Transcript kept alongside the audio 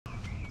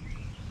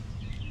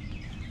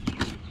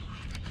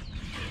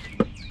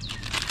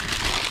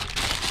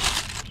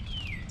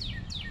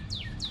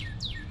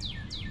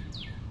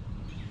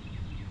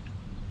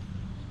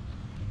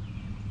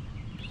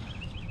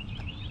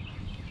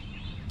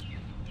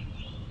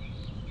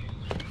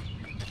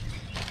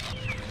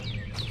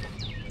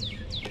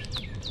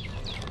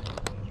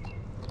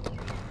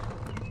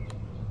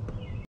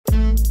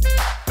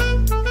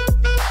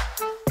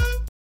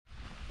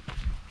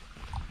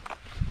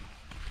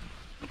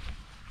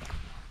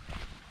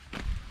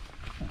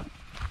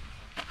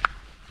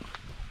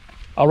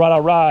All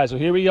right. So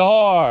here we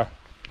are.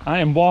 I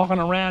am walking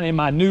around in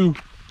my new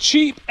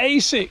cheap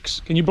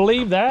Asics. Can you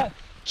believe that?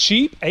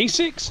 Cheap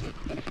Asics?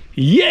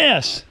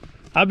 Yes.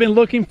 I've been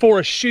looking for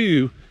a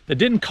shoe that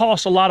didn't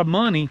cost a lot of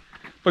money,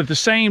 but at the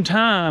same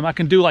time, I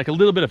can do like a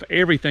little bit of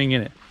everything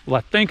in it. Well,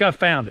 I think I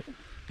found it.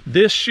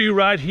 This shoe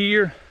right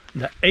here,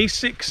 the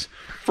Asics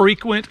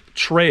Frequent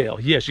Trail.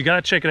 Yes, you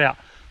gotta check it out.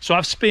 So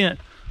I've spent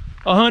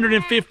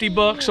 150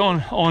 bucks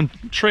on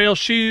trail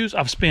shoes.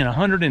 I've spent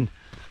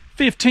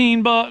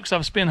 115 bucks.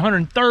 I've spent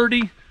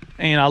 130,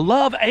 and I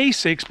love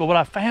Asics, but what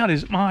I found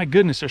is, my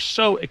goodness, they're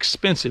so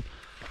expensive.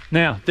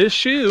 Now, this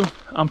shoe,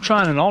 I'm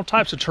trying in all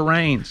types of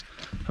terrains.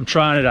 I'm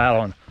trying it out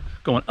on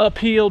going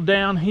uphill,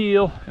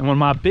 downhill, and one of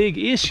my big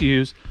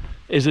issues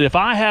is that if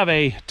I have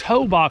a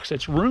toe box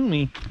that's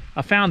roomy,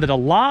 I found that a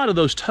lot of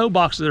those toe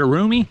boxes that are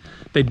roomy,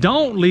 they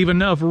don't leave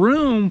enough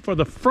room for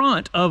the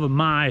front of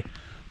my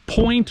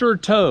pointer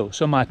toe.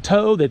 So my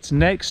toe that's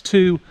next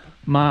to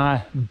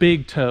my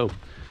big toe.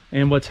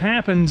 And what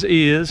happens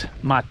is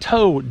my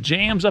toe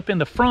jams up in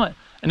the front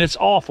and it's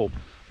awful.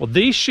 Well,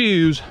 these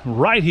shoes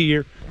right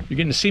here, you're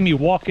getting to see me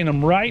walking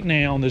them right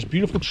now on this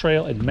beautiful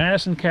trail in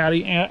Madison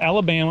County,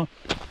 Alabama.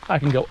 I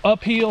can go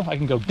uphill, I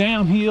can go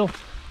downhill.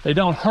 They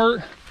don't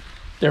hurt.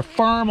 They're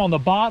firm on the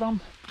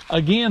bottom.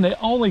 Again, they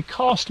only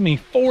cost me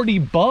 40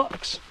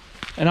 bucks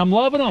and I'm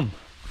loving them.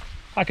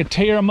 I could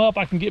tear them up,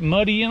 I can get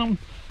muddy in them.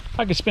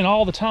 I could spend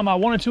all the time I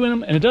wanted to in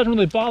them, and it doesn't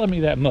really bother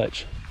me that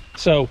much.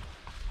 So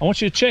I want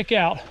you to check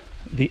out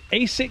the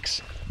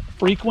Asics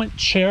Frequent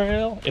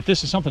Trail. If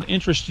this is something that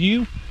interests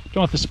you,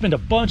 don't have to spend a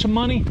bunch of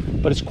money,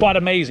 but it's quite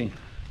amazing.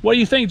 What do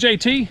you think,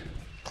 JT?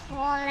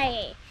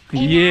 Quality.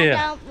 Yeah.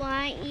 I don't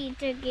want you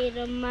to get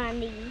the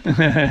money.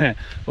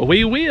 Well,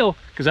 we will,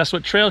 because that's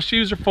what trail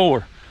shoes are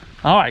for.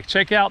 All right,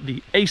 check out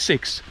the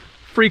Asics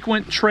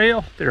Frequent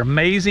Trail. They're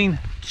amazing,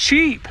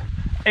 cheap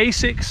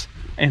Asics,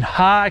 and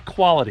high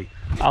quality.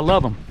 I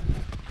love them,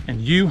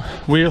 and you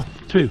will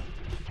too.